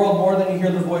of the world more than you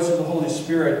hear the voice of the Holy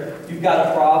Spirit, you've got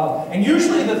a problem. And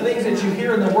usually the things that you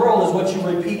hear in the world is what you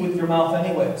repeat with your mouth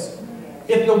anyways.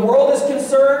 If the world is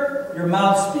concerned, your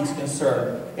mouth speaks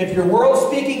concern. If your world's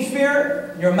speaking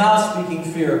fear, your mouth speaking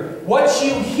fear. What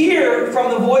you hear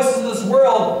from the voices of this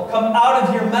world come out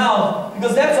of your mouth,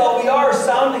 because that's all we are,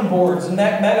 sounding boards and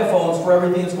megaphones for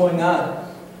everything that's going on.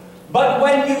 But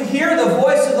when you hear the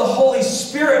voice of the Holy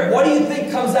Spirit, what do you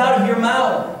think comes out of your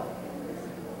mouth?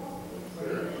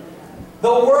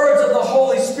 The words of the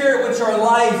Holy Spirit, which are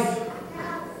life.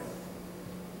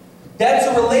 That's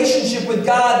a relationship with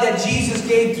God that Jesus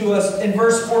gave to us. In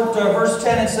verse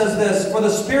 10 it says this, "For the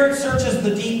Spirit searches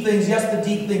the deep things, yes, the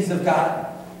deep things of God.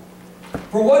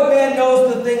 For what man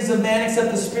knows the things of man except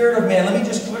the Spirit of man?" Let me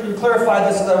just clarify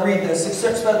this as I read this.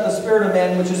 "Except the Spirit of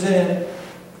man which is in him.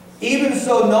 Even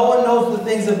so, no one knows the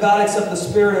things of God except the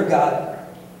Spirit of God."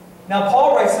 Now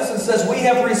Paul writes this and says, "We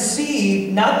have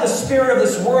received not the spirit of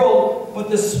this world, but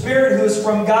the Spirit who is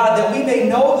from God, that we may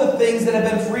know the things that have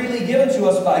been freely given to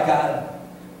us by God.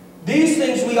 These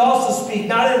things we also speak,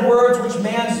 not in words which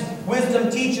man's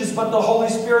wisdom teaches, but the Holy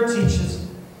Spirit teaches,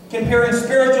 comparing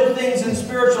spiritual things and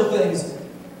spiritual things."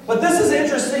 But this is an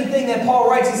interesting thing that Paul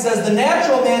writes. He says, "The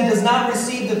natural man does not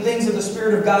receive the things of the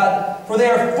Spirit of God, for they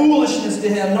are foolishness to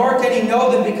him, nor can he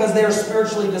know them because they are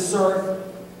spiritually discerned."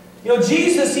 You know,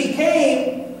 Jesus, He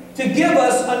came to give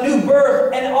us a new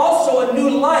birth and also a new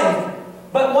life.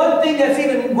 But one thing that's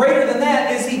even greater than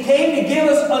that is He came to give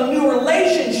us a new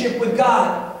relationship with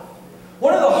God.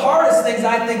 One of the hardest things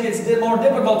I think it's more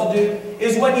difficult to do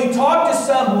is when you talk to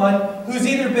someone who's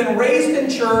either been raised in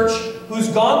church, who's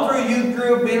gone through a youth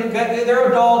group, they're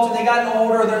adults and they got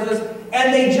older,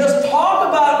 and they just talk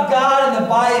about God and the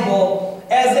Bible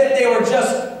as if they were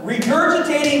just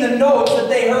regurgitating the notes that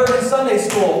they heard in Sunday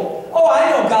school. "Oh, I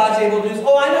know God's able to do this.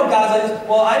 Oh, I know God's like this.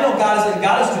 Well, I know God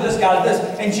is do this, God is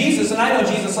this. And Jesus, and I know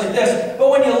Jesus like this." But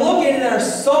when you look into their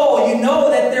soul, you know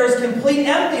that there's complete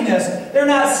emptiness. They're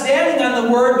not standing on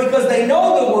the Word because they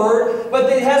know the Word, but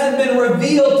it hasn't been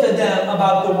revealed to them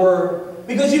about the Word.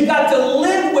 Because you've got to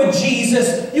live with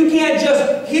Jesus. You can't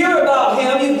just hear about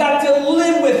Him. You've got to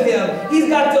live with Him. He's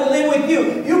got to live with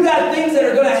you. You've got things that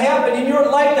are going to happen in your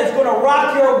life that's going to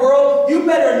rock your world. You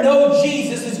better know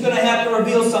Jesus is going to have to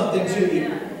reveal something to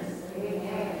you.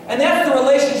 And that's the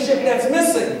relationship that's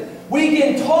missing. We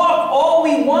can talk all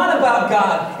we want about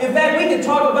God. In fact, we can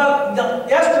talk about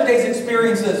yesterday's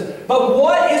experiences. But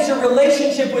what is your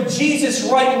relationship with Jesus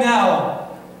right now?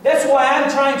 That's why I'm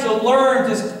trying to learn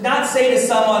to not say to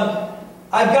someone,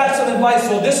 "I've got some advice,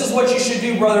 so this is what you should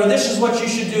do, brother, this is what you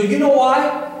should do." You know why?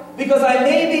 Because I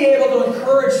may be able to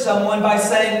encourage someone by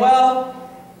saying, "Well,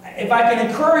 if I can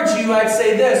encourage you, I'd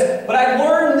say this." But I've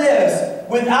learned this.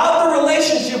 Without the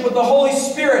relationship with the Holy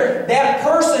Spirit, that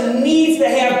person needs to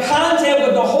have contact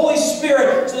with the Holy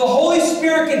Spirit so the Holy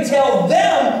Spirit can tell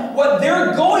them what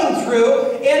they're going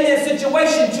through in this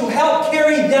situation to help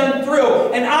carry them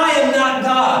through. And I am not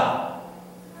God.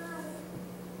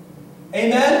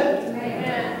 Amen?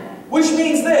 Amen. Which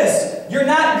means this: you're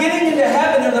not getting into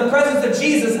heaven in the presence of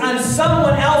Jesus on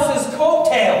someone else's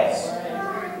coattails.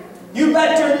 You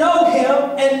better know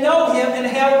Him and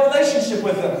have a relationship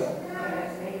with Him.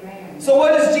 So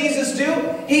what does Jesus do?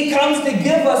 He comes to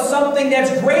give us something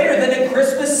that's greater than a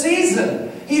Christmas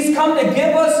season. He's come to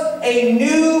give us a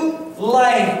new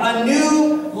life, a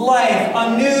new life,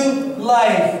 a new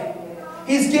life.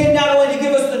 He's came not only to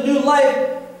give us the new life,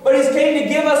 but He's came to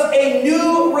give us a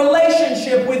new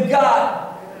relationship with God.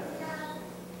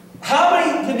 How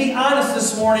many can be honest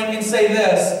this morning and say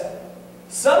this?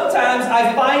 Sometimes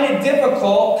I find it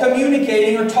difficult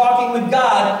communicating or talking with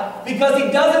God because He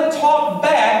doesn't talk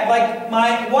back like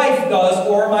my wife does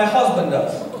or my husband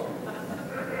does.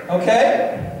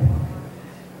 Okay?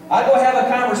 I go have a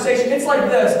conversation. It's like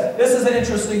this. This is an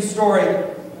interesting story.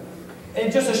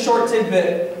 And just a short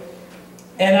tidbit.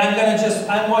 And I'm going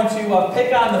to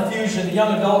pick on the fusion, the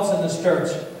young adults in this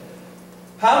church.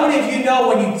 How many of you know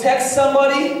when you text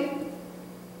somebody,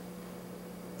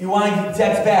 you want to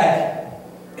text back?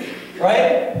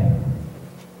 Right?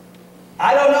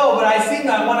 I don't know, but I see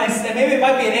that when I say, maybe it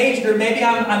might be an age group, maybe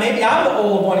I'm the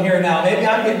old one here now. Maybe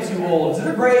I'm getting too old. Is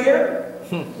it a gray hair?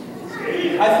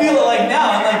 I feel it like now.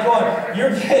 I'm like going,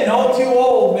 "You're getting too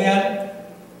old, man."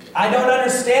 I don't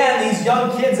understand these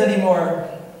young kids anymore.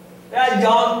 They're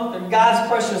young, they're God's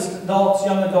precious adults,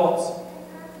 young adults.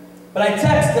 But I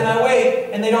text and I wait,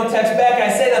 and they don't text back.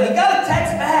 I say to them, "You got to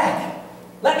text back.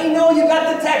 Let me know you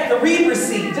got the text, the read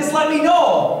receipt. Just let me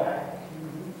know."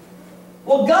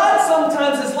 Well, God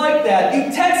sometimes is like that.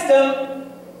 You text Him,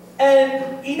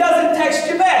 and He doesn't text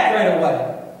you back right away.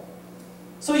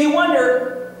 So you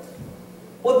wonder,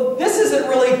 well, this isn't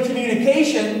really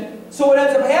communication. So what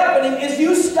ends up happening is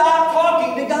you stop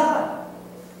talking to God.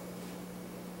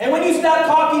 And when you stop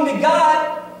talking to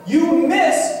God, you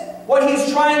miss what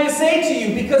He's trying to say to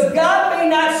you. Because God may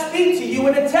not speak to you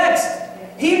in a text.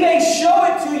 He may show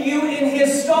it to you in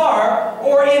His star,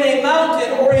 or in a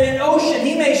mountain, or in an ocean.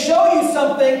 He may show you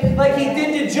something like He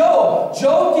did to Job.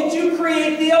 Job, did you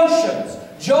create the oceans?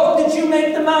 Job, did you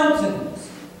make the mountains?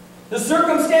 The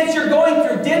circumstance you're going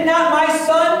through, did not my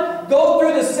son go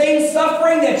through the same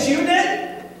suffering that you did?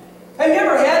 Have you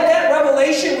ever had that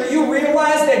revelation where you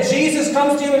realize that Jesus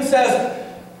comes to you and says,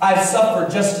 I've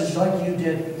suffered just as like you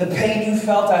did. The pain you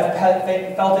felt, I've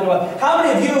felt it. How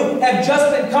many of you have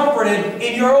just been comforted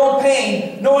in your own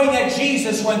pain, knowing that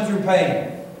Jesus went through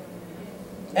pain?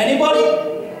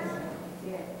 Anybody?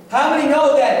 How many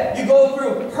know that you go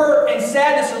through hurt and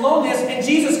sadness and loneliness, and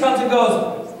Jesus comes and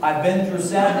goes, I've been through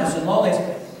sadness and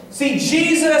loneliness. See,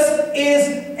 Jesus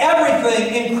is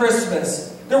everything in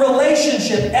Christmas. The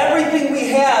relationship, everything we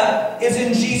have is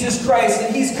in Jesus Christ,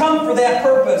 and He's come for that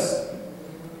purpose.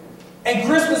 And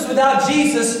Christmas without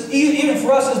Jesus, even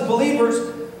for us as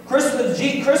believers, Christmas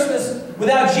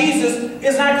without Jesus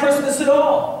is not Christmas at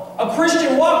all. A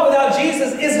Christian walk without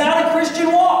Jesus is not a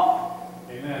Christian walk.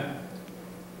 Amen.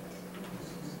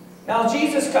 Now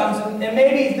Jesus comes, and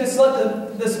maybe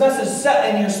let this message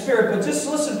set in your spirit, but just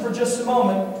listen for just a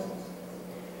moment.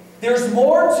 There's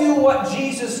more to what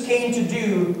Jesus came to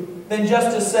do than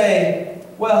just to say,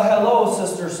 well, hello,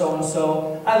 sister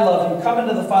so-and-so. I love you. Come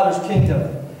into the Father's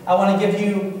kingdom. I want to give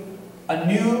you a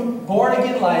new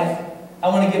born-again life. I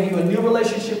want to give you a new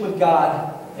relationship with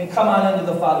God, and come on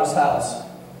into the Father's house.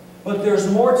 But there's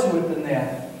more to it than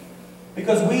that.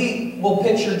 Because we will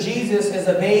picture Jesus as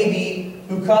a baby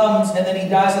who comes, and then He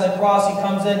dies on the cross. He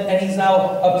comes in, and He's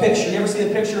now a picture. You ever see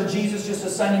a picture of Jesus just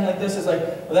ascending like this? It's like,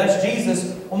 well, that's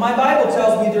Jesus. Well, my Bible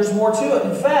tells me there's more to it.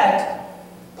 In fact,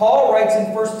 Paul writes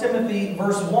in 1 Timothy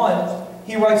verse 1,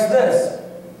 he writes this.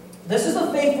 This is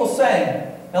a faithful saying.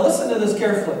 Now listen to this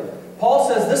carefully. Paul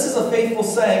says, this is a faithful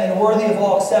saying and worthy of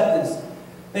all acceptance,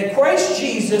 that Christ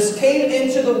Jesus came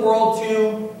into the world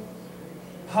to,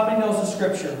 how many knows the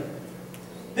Scripture?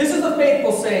 This is a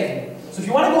faithful saying. So if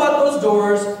you want to go out those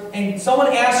doors and someone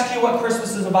asks you what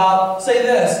Christmas is about, say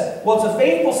this. Well, it's a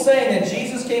faithful saying that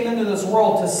Jesus came into this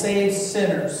world to save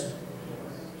sinners.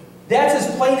 That's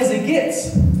as plain as it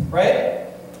gets, right?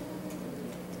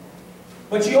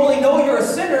 But you only know you're a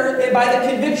sinner by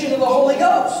the conviction of the Holy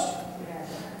Ghost.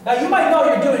 Now, you might know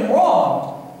you're doing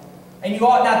wrong, and you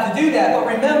ought not to do that.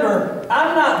 But remember,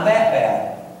 I'm not that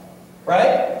bad.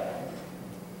 Right?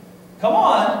 Come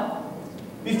on.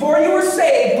 Before you were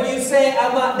saved, were you saying,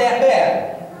 I'm not that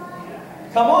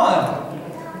bad? Come on.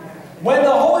 When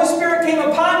the Holy Spirit came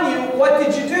upon you, what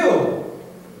did you do?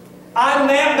 I'm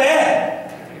that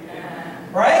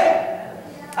bad. Right?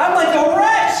 I'm like a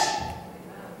wretch.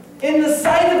 In the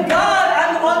sight of God,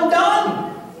 I'm undone.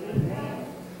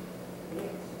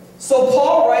 So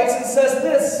Paul writes and says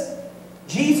this,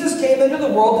 Jesus came into the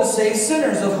world to save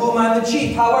sinners, of whom I'm the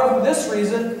chief. However, for this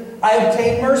reason, I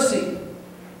obtained mercy,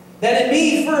 that in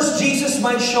me first Jesus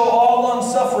might show all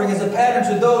long-suffering as a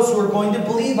pattern to those who are going to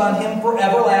believe on Him for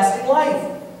everlasting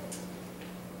life.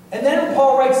 And then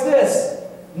Paul writes this,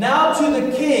 now to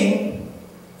the King,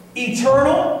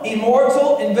 eternal,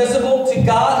 immortal, invisible, to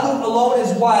God who alone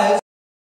is wise,